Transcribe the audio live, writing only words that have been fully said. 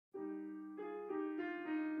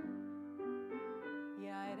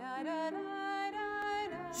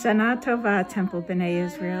Shanah Tovah, Temple B'nai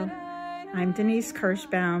Israel. I'm Denise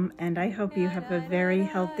Kirschbaum, and I hope you have a very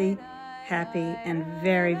healthy, happy, and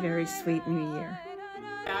very, very sweet New Year.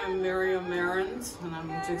 I'm Miriam Marins, and I'm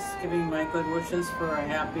just giving my good wishes for a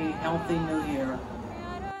happy, healthy New Year.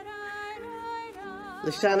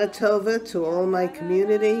 Shana Tovah to all my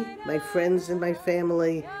community, my friends and my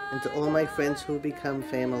family, and to all my friends who have become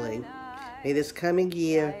family. May this coming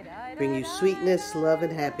year bring you sweetness, love,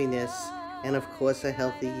 and happiness, and of course a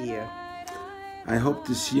healthy year. I hope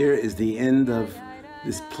this year is the end of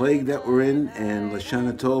this plague that we're in, and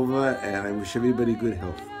Shana Tovah, and I wish everybody good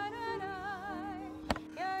health.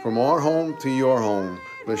 From our home to your home,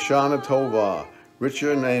 Shana Tovah,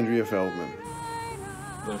 Richard and Andrea Feldman.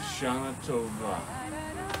 Shana Tovah.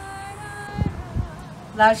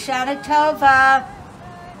 Shana Tovah.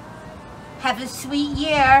 Have a sweet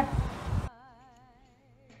year.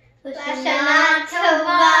 Shana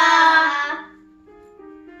Tovah.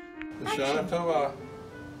 Shana Tovah.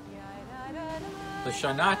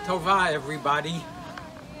 Shana Tovah, everybody.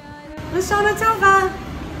 Shana Tovah.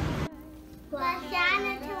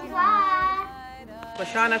 Shana Tovah.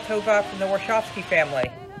 Shana Tovah from the Warshawski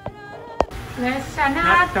family.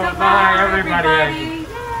 Shana Tovah, everybody.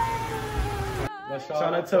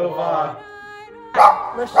 Shana Tovah.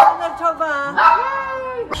 Shana Tovah.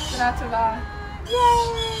 Shana Tovah.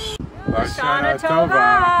 Yay! Shana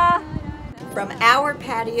Tovah. From our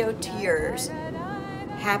patio to yours,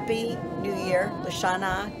 Happy New Year,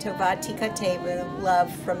 Shana Tovah Tikatevu,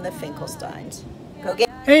 love from the Finkelsteins. Go get.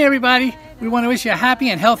 Hey everybody, we want to wish you a happy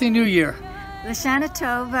and healthy New Year. Shana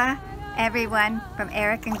Tovah, everyone, from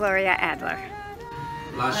Eric and Gloria Adler.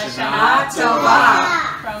 Shana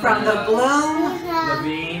Tovah from the Bloom,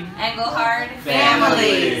 Levine, Engelhard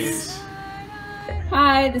families.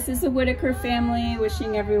 Hi, this is the Whitaker family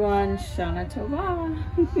wishing everyone Shana Tovah.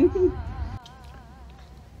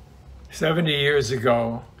 70 years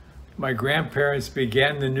ago, my grandparents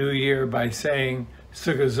began the new year by saying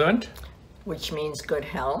Sugesund, which means good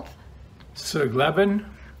health. Sugleben,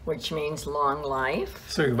 which means long life.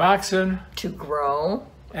 Sugwachsen, to grow.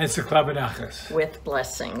 And Suglabenachas, with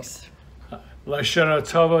blessings. Shana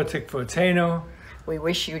Tovah Tikvotenu. We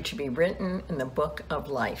wish you to be written in the book of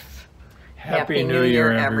life. Happy New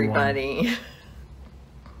Year, everybody.